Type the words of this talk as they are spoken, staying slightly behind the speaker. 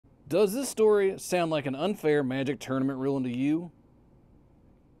Does this story sound like an unfair Magic tournament ruling to you?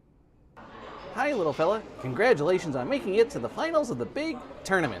 Hi, little fella. Congratulations on making it to the finals of the big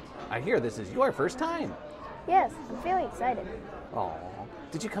tournament. I hear this is your first time. Yes, I'm feeling excited. Aw,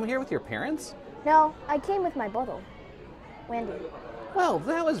 did you come here with your parents? No, I came with my brother, Wendy. Well,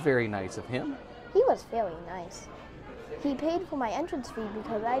 that was very nice of him. He was very nice. He paid for my entrance fee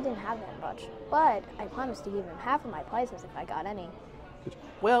because I didn't have that much, but I promised to give him half of my prizes if I got any.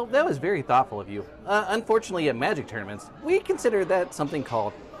 Well, that was very thoughtful of you. Unfortunately, at Magic tournaments, we consider that something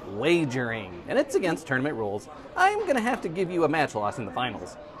called wagering, and it's against tournament rules. I'm gonna have to give you a match loss in the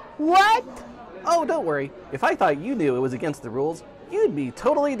finals. What? Oh, don't worry. If I thought you knew it was against the rules, you'd be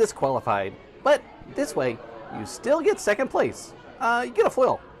totally disqualified. But this way, you still get second place. You get a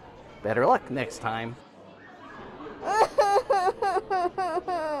foil. Better luck next time.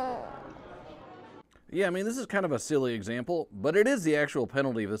 Yeah, I mean, this is kind of a silly example, but it is the actual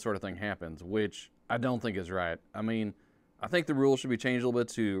penalty if this sort of thing happens, which I don't think is right. I mean, I think the rules should be changed a little bit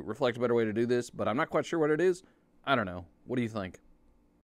to reflect a better way to do this, but I'm not quite sure what it is. I don't know. What do you think?